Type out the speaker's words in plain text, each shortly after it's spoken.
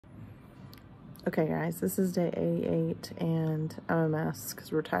Okay, guys, this is day 8, and I'm a mess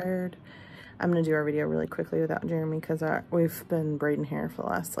because we're tired. I'm going to do our video really quickly without Jeremy because we've been braiding hair for the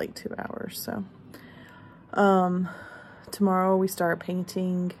last, like, 2 hours, so. Tomorrow we start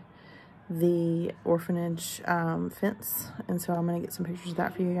painting the orphanage fence, and so I'm going to get some pictures of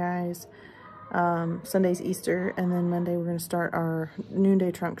that for you guys. Sunday's Easter, and then Monday we're going to start our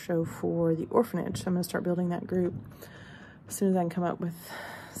noonday trunk show for the orphanage. So I'm going to start building that group as soon as I can come up with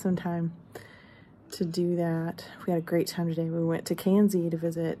some time to do that. We had a great time today. We went to Kansas to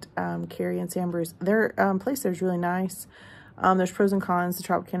visit Carrie and Sam Bruce. Their place there is really nice. There's pros and cons to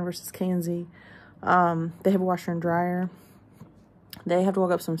Tropicana versus Kansas. They have a washer and dryer. They have to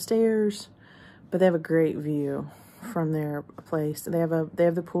walk up some stairs, but they have a great view from their place. They have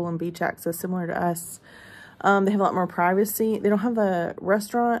the pool and beach access similar to us. They have a lot more privacy. They don't have the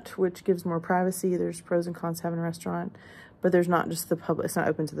restaurant, which gives more privacy. There's pros and cons to having a restaurant, but there's not just the public. It's not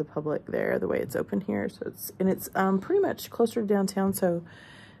open to the public there the way it's open here. So it's pretty much closer to downtown. So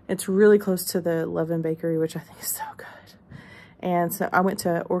it's really close to the Levin Bakery, which I think is so good. And so I went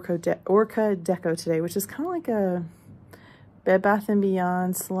to Orca Deco today, which is kind of like a Bed Bath &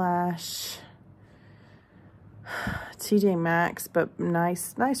 Beyond slash TJ Maxx, but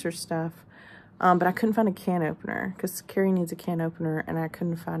nicer stuff. But I couldn't find a can opener because Carrie needs a can opener, and I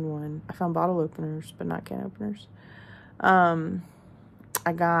couldn't find one. I found bottle openers, but not can openers. I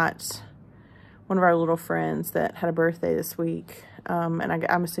got one of our little friends that had a birthday this week, and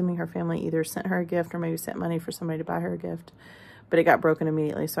I'm assuming her family either sent her a gift or maybe sent money for somebody to buy her a gift, but it got broken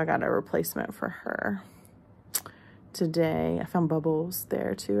immediately, so I got a replacement for her today. I found bubbles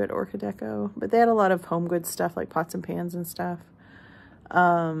there too at Orca Deco, but they had a lot of home goods stuff like pots and pans and stuff.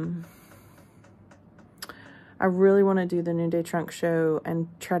 I really want to do the noonday trunk show and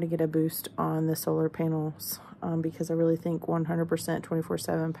try to get a boost on the solar panels, because I really think 100%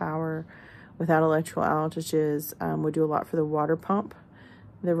 24/7 power without electrical outages would do a lot for the water pump,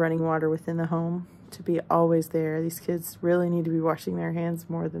 the running water within the home, to be always there. These kids really need to be washing their hands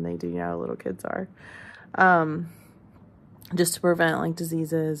more than they do now, little kids are. Just to prevent like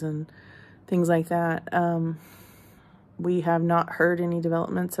diseases and things like that. We have not heard any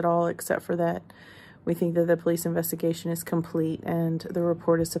developments at all, except for that we think that the police investigation is complete and the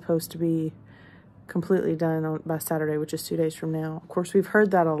report is supposed to be completely done by Saturday, which is 2 days from now. Of course, we've heard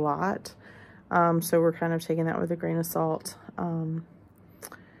that a lot, so we're kind of taking that with a grain of salt.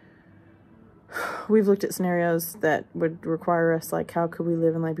 We've looked at scenarios that would require us, like, how could we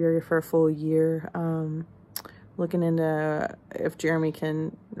live in Liberia for a full year? Looking into if Jeremy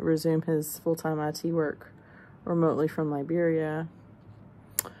can resume his full-time IT work remotely from Liberia.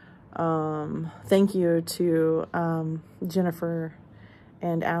 Thank you to Jennifer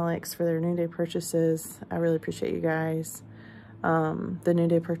and Alex for their noonday purchases. I really appreciate you guys. The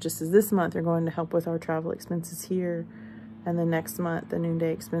noonday purchases this month are going to help with our travel expenses here. And then next month, the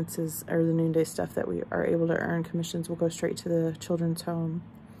noonday expenses, or the noonday stuff that we are able to earn commissions, will go straight to the children's home.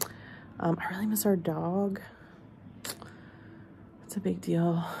 I really miss our dog. It's a big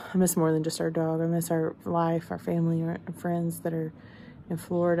deal. I miss more than just our dog. I miss our life, our family, our friends that are in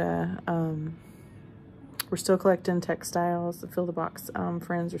Florida. We're still collecting textiles. The Fill the Box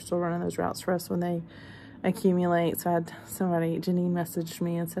friends are still running those routes for us when they accumulate. So I had somebody, Janine, messaged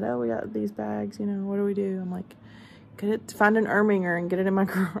me and said, oh, we got these bags, you know, what do we do? I'm like, find an Erminger and get it in my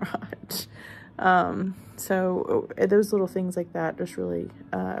garage. So those little things like that just really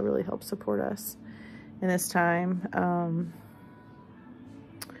help support us in this time.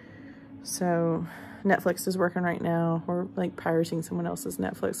 So Netflix is working right now. We're like pirating someone else's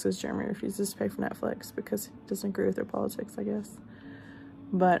Netflix because Jeremy refuses to pay for Netflix because he doesn't agree with their politics, I guess.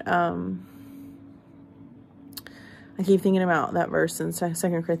 But I keep thinking about that verse in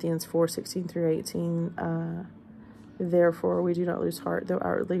 2 Corinthians 4:16-18. Therefore, we do not lose heart, though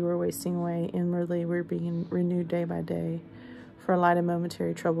outwardly we're wasting away. Inwardly, we're being renewed day by day. For light and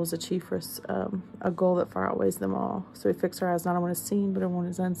momentary troubles achieve for us a goal that far outweighs them all. So we fix our eyes not on what is seen, but on what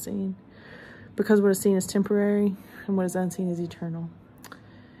is unseen. Because what is seen is temporary, and what is unseen is eternal.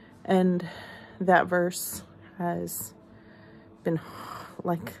 And that verse has been,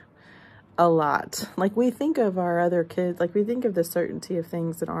 like, a lot. Like, we think of our other kids, like, we think of the certainty of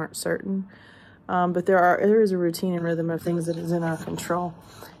things that aren't certain. But there is a routine and rhythm of things that is in our control.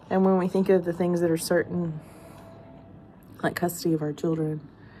 And when we think of the things that are certain, like custody of our children,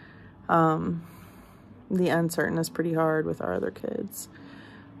 the uncertain is pretty hard with our other kids.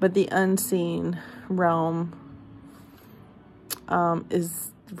 But the unseen realm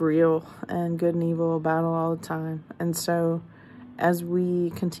is real, and good and evil battle all the time. And so as we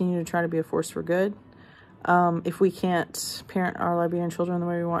continue to try to be a force for good, If we can't parent our Liberian children the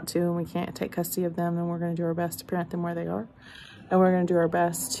way we want to, and we can't take custody of them, then we're going to do our best to parent them where they are. And we're going to do our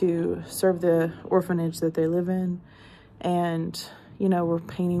best to serve the orphanage that they live in. And, you know, we're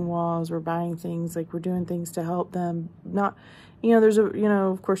painting walls, we're buying things, like we're doing things to help them. Not, you know, there's a, you know,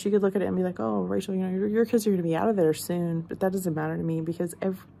 of course you could look at it and be like, oh, Rachel, you know, your kids are going to be out of there soon. But that doesn't matter to me, because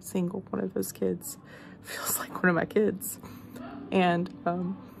every single one of those kids feels like one of my kids. And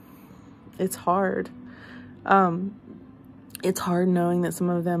it's hard. It's hard knowing that some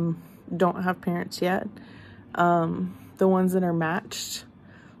of them don't have parents yet. The ones that are matched,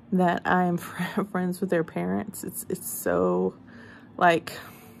 that I am friends with their parents, it's so, like,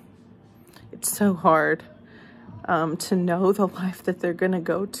 it's so hard to know the life that they're gonna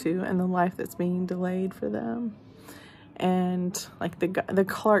go to and the life that's being delayed for them. And like the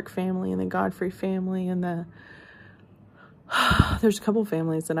Clark family and the Godfrey family and there's a couple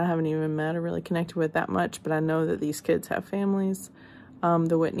families that I haven't even met or really connected with that much, but I know that these kids have families.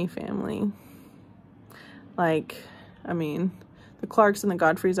 The Whitney family, like, I mean, the Clarks and the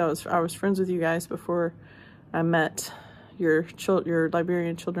Godfreys, I was friends with you guys before I met your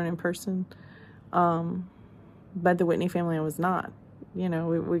Liberian children in person. But the Whitney family, I was not. You know,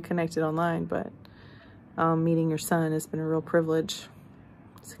 we connected online, but meeting your son has been a real privilege.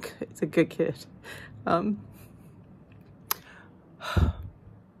 It's a good kid. I'm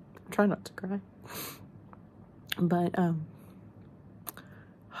trying not to cry. But I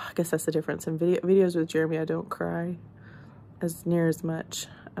guess that's the difference. In videos with Jeremy, I don't cry as near as much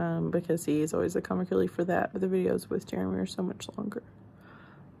because he's always the comic relief for that. But the videos with Jeremy are so much longer.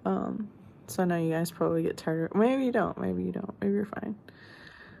 So I know you guys probably get tired. Maybe you don't. Maybe you don't. Maybe you're fine.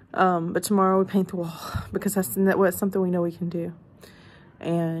 But tomorrow we paint the wall because that's something we know we can do.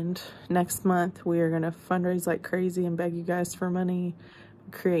 And next month we are going to fundraise like crazy and beg you guys for money.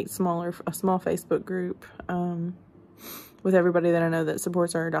 Create a small Facebook group with everybody that I know that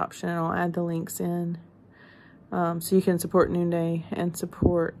supports our adoption, and I'll add the links in so you can support Noonday and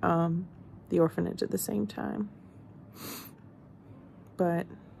support the orphanage at the same time. But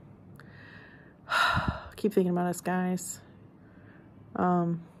keep thinking about us, guys.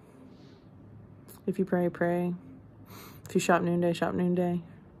 If you pray, pray. If you shop Noonday, shop Noonday.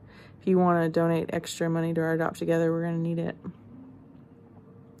 If you want to donate extra money to our Adopt Together, we're going to need it.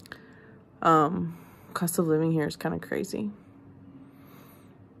 Cost of living here is kind of crazy.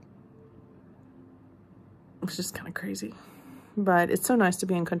 It's just kind of crazy. But it's so nice to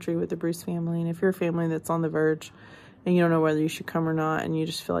be in country with the Bruce family. And if you're a family that's on the verge and you don't know whether you should come or not, and you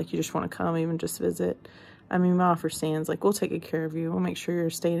just feel like you just want to come, even just visit, I mean, my offer stands. Like, we'll take good care of you. We'll make sure you're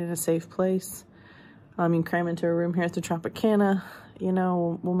staying in a safe place. You can cram into a room here at the Tropicana. You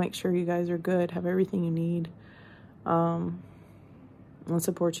know, we'll make sure you guys are good, have everything you need, and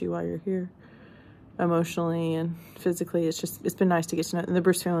support you while you're here, emotionally and physically. It's been nice to get to know. And the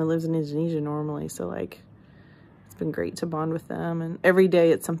Bruce family lives in Indonesia normally, so like, it's been great to bond with them. And every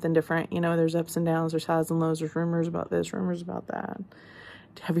day it's something different. You know, there's ups and downs, there's highs and lows, there's rumors about this, rumors about that.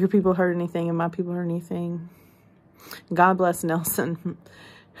 Have your people heard anything? And my people heard anything? God bless Nelson.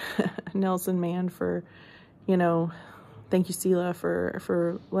 Nelson, man, for, you know, thank you, Sela,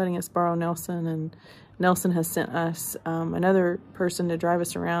 for letting us borrow Nelson. And Nelson has sent us another person to drive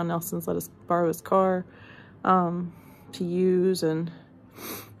us around. Nelson's let us borrow his car to use, and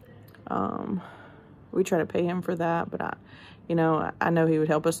we try to pay him for that. But I know he would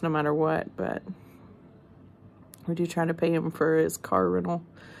help us no matter what. But we do try to pay him for his car rental.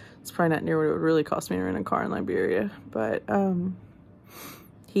 It's probably not near what it would really cost me to rent a car in Liberia, but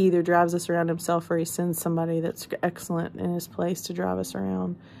he either drives us around himself or he sends somebody that's excellent in his place to drive us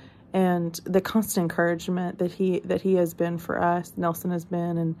around. And the constant encouragement that he has been for us, Nelson has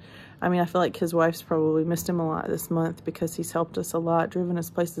been. And I mean, I feel like his wife's probably missed him a lot this month because he's helped us a lot, driven us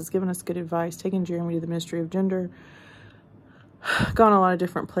places, given us good advice, taken Jeremy to the Ministry of Gender, gone a lot of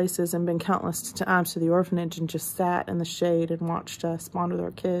different places, and been countless times to the orphanage and just sat in the shade and watched us bond with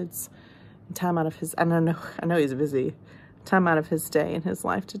our kids. And time out of his, I know he's busy. Time out of his day and his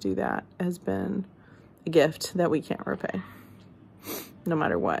life to do that has been a gift that we can't repay, no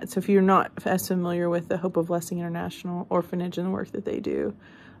matter what. So if you're not as familiar with the Hope of Blessing International Orphanage and the work that they do,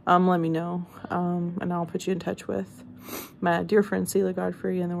 let me know, and I'll put you in touch with my dear friend Sela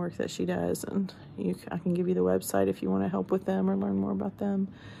Godfrey and the work that she does. And I can give you the website if you want to help with them or learn more about them.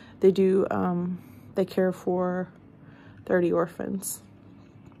 They do, they care for 30 orphans,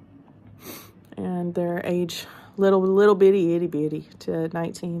 and their age little bitty, itty bitty to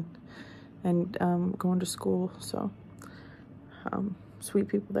 19, and going to school. So sweet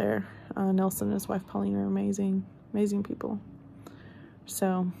people there. Nelson and his wife Pauline are amazing people.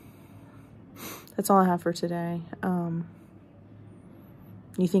 So that's all I have for today.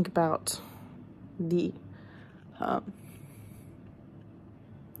 You think about the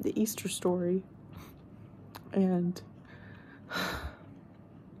Easter story and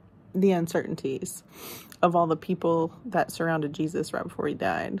the uncertainties of all the people that surrounded Jesus right before he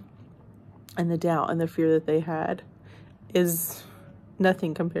died, and the doubt and the fear that they had is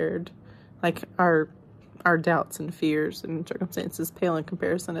nothing compared. Like our doubts and fears and circumstances pale in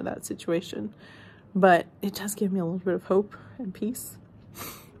comparison to that situation. But it does give me a little bit of hope and peace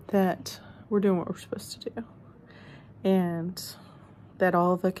that we're doing what we're supposed to do, and that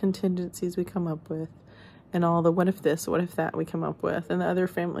all the contingencies we come up with, and all the what if this, what if that we come up with, and the other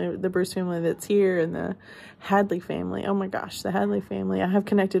family, the Bruce family that's here, and the Hadley family. Oh my gosh, the Hadley family. I have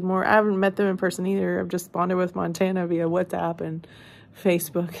connected more. I haven't met them in person either. I've just bonded with Montana via WhatsApp and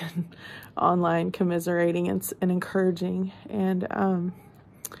Facebook and online commiserating and encouraging. And,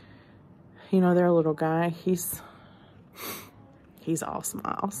 you know, their little guy, he's all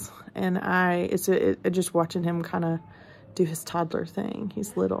smiles. And it's just watching him kind of do his toddler thing.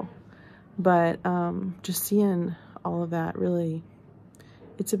 He's little. But just seeing all of that, really,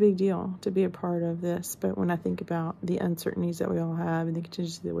 it's a big deal to be a part of this. But when I think about the uncertainties that we all have and the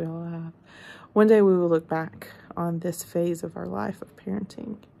contingencies that we all have, one day we will look back on this phase of our life of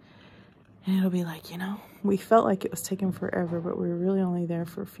parenting, and it'll be like, you know, we felt like it was taking forever, but we were really only there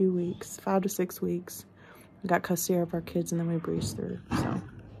for a few weeks, 5 to 6 weeks. We got custody of our kids, and then we breezed through. So,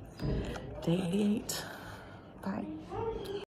 day 88. Bye.